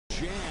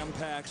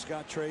jam-packed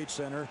Scott Trade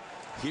Center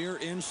here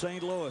in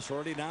St. Louis.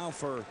 Ready now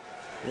for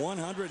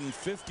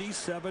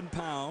 157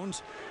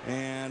 pounds.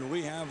 And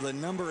we have the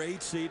number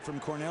 8 seed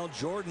from Cornell,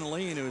 Jordan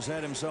Leen, who's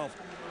had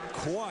himself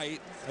quite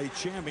a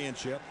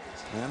championship.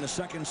 And the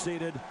second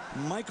seeded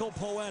Michael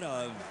Poeta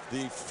of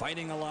the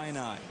Fighting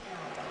Illini.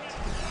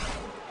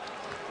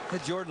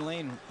 Jordan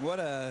Leen,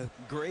 what a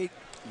great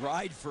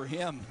ride for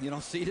him. You know,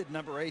 seeded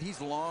number 8. He's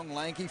long,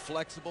 lanky,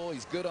 flexible.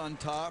 He's good on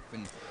top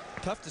and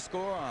tough to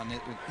score on.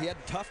 He had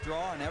a tough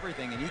draw and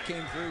everything, and he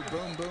came through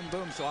boom, boom,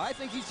 boom. So I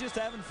think he's just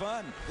having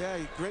fun. Yeah,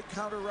 great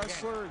counter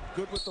wrestler,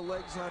 good with the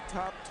legs on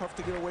top, tough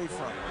to get away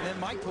from. And then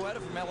Mike Poeta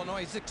from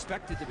Illinois, he's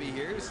expected to be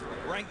here. He's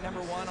ranked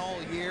number 1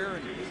 all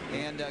year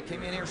and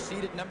came in here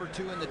seeded number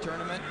 2 in the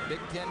tournament,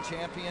 Big Ten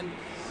champion.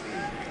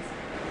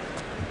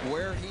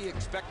 Where he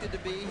expected to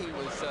be, he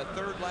was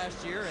 3rd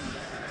last year, and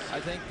I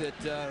think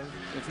that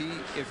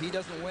if he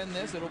doesn't win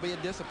this, it'll be a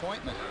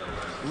disappointment.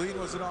 Leen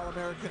was an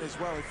All-American as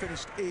well. He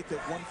finished 8th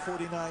at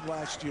 149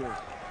 last year.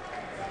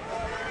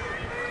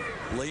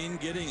 Leen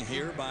getting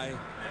here by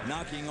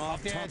knocking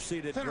off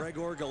top-seeded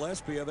Gregor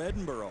Gillespie of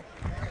Edinburgh.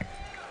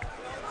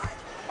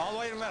 All the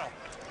way in the middle.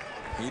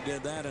 He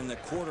did that in the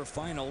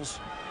quarterfinals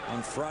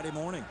on Friday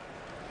morning.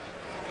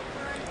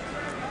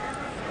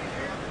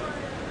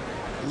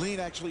 Leen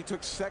actually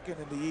took 2nd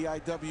in the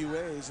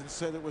EIWAs and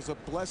said it was a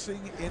blessing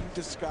in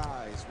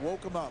disguise.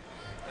 Woke him up.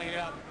 Clean it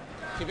up.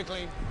 Keep it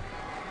clean.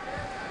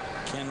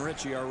 Ken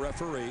Ritchie, our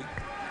referee.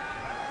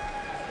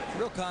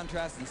 Real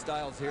contrast in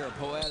styles here.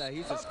 Poeta,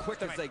 he's as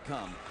quick as they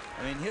come.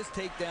 I mean, his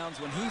takedowns,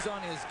 when he's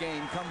on his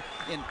game, come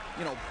in,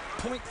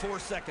 0.4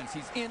 seconds.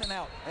 He's in and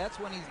out. That's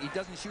when he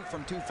doesn't shoot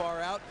from too far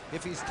out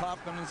if he's top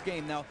on his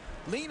game. Now,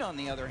 Leen, on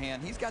the other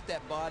hand, he's got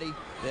that body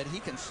that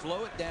he can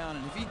slow it down,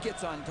 and if he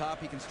gets on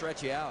top, he can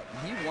stretch you out.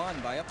 And he won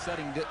by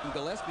upsetting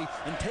Gillespie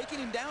and taking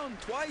him down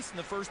twice in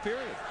the first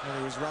period. And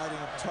he was riding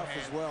him tough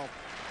as well.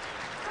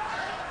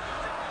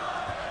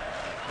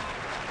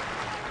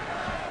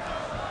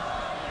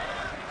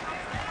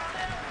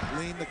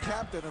 Leen, the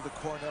captain of the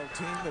Cornell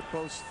team that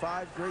boasts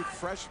 5 great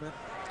freshmen.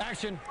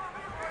 Action.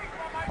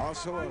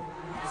 Also a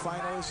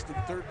finalist and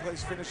 3rd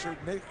place finisher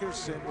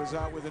Nickerson was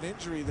out with an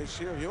injury this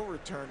year. He'll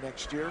return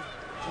next year.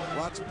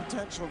 Lots of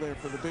potential there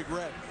for the Big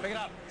Red. Pick it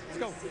up. Let's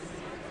go.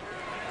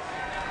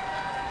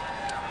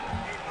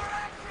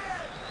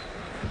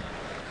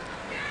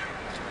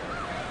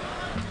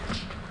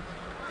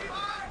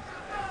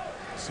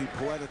 See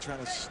Poeta trying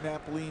to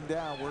snap Leen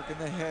down, working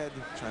the head,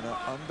 trying to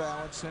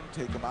unbalance him,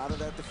 take him out of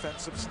that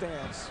defensive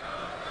stance.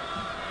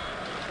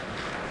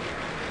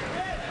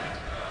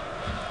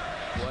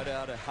 Poeta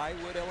out of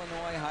Highwood,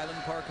 Illinois,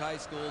 Highland Park High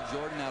School.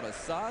 Jordan out of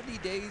Soddy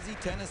Daisy,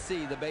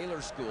 Tennessee, the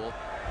Baylor school.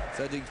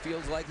 Said he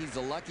feels like he's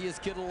the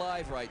luckiest kid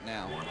alive right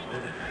now,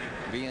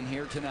 being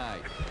here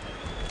tonight.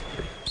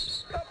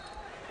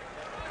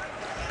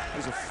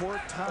 He's a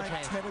 4-time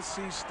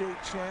Tennessee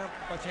state champ,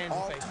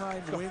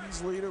 all-time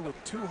wins leader with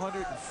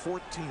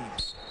 214.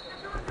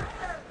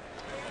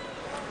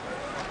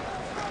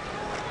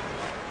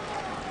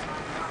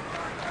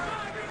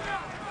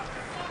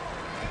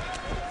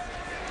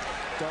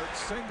 Dart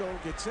single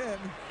gets in.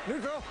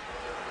 Neutral.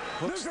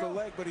 Hooks the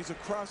leg, but he's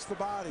across the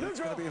body. It's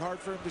going to be hard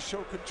for him to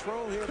show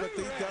control here, but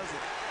he does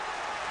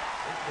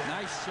it.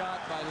 Nice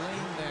shot by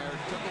Leen there.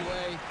 Took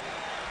away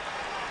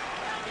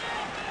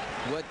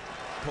what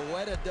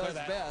Poeta does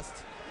best,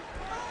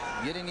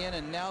 getting in,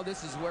 and now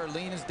this is where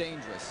Leen is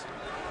dangerous.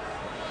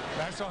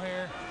 Wrestle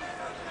here.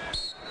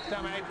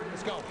 Down, mate.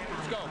 Let's go.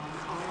 Let's go.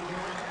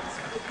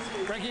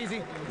 Break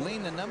easy.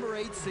 Leen, the number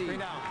 8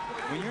 seed.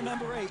 When you're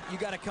number 8, you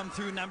got to come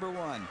through number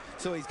 1.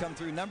 So he's come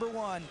through number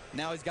 1.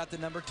 Now he's got the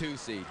number 2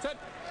 seed. Sit.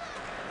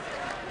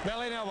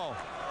 Belly and elbow.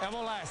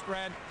 Elbow last,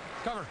 Brad.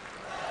 Cover.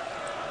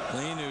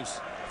 Leen,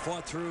 who's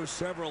fought through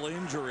several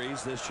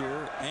injuries this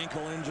year,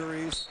 ankle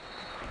injuries.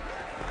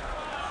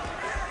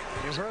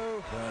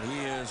 But he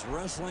is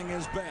wrestling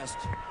his best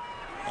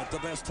at the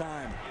best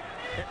time.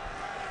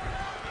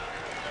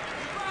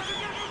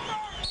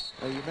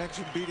 Well, you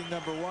mentioned beating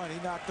number 1. He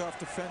knocked off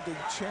defending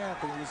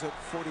champ, and he was at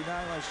 49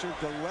 last year,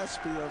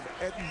 Gillespie of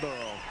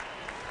Edinburgh.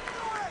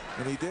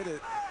 And he did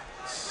it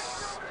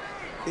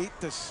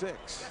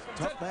 8-6.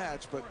 Tough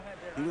match, but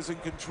he was in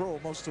control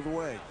most of the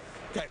way.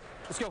 Okay,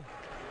 let's go.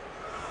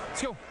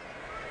 Let's go.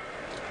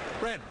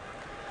 Red.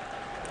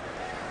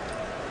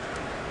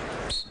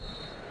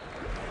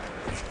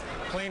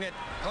 Clean it.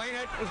 Clean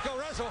it. Let's go,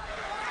 wrestle.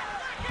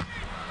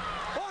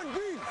 On, B.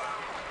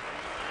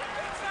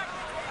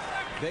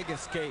 Big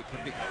escape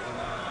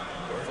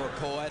for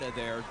Poeta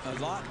there.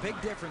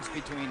 Big difference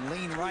between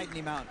Leen riding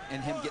him out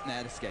and him getting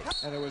that escape.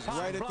 And it was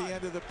right at the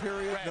end of the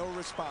period, no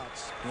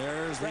response.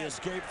 There's the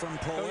escape from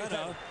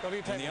Poeta.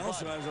 And he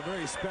also has a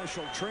very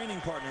special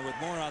training partner with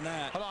more on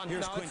that.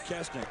 Here's Quint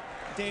Kesnick.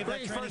 Dave,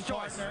 that training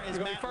partner is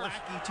Matt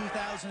Lackey,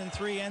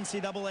 2003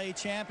 NCAA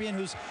champion,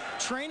 who's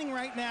training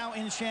right now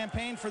in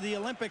Champaign for the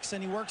Olympics,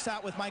 and he works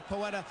out with Mike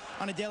Poeta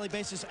on a daily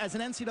basis. As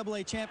an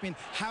NCAA champion,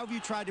 how have you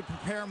tried to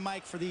prepare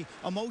Mike for the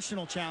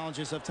emotional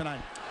challenges of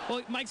tonight?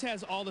 Well, Mike has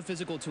has all the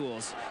physical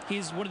tools.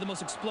 He's one of the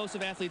most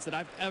explosive athletes that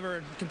I've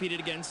ever competed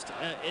against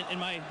in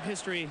my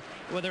history,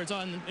 whether it's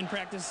in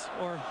practice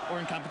or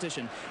in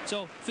competition.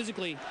 So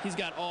physically, he's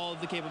got all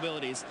of the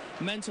capabilities.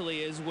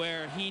 Mentally is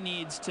where he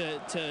needs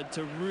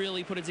to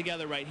really put it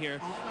together right here.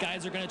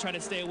 Guys are going to try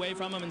to stay away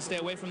from him and stay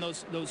away from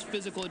those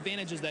physical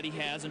advantages that he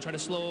has and try to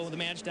slow the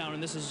match down,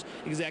 and this is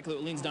exactly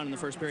what Leen's done in the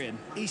first period.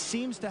 He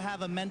seems to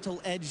have a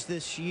mental edge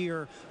this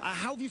year.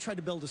 How have you tried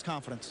to build his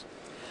confidence?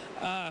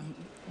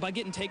 By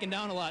getting taken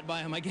down a lot by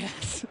him, I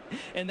guess,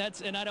 and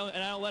I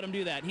don't let him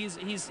do that.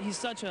 He's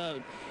such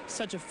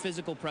a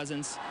physical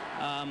presence.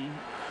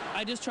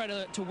 I just try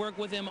to work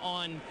with him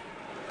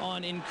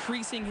on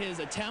increasing his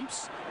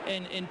attempts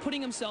and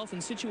putting himself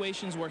in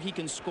situations where he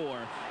can score.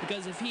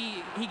 Because if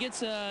he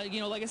gets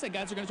like I said,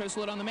 guys are going to try to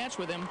slow down the match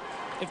with him.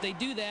 If they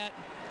do that,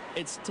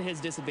 it's to his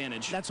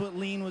disadvantage. That's what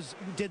Leen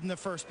did in the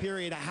first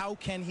period. How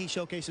can he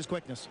showcase his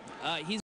quickness? He's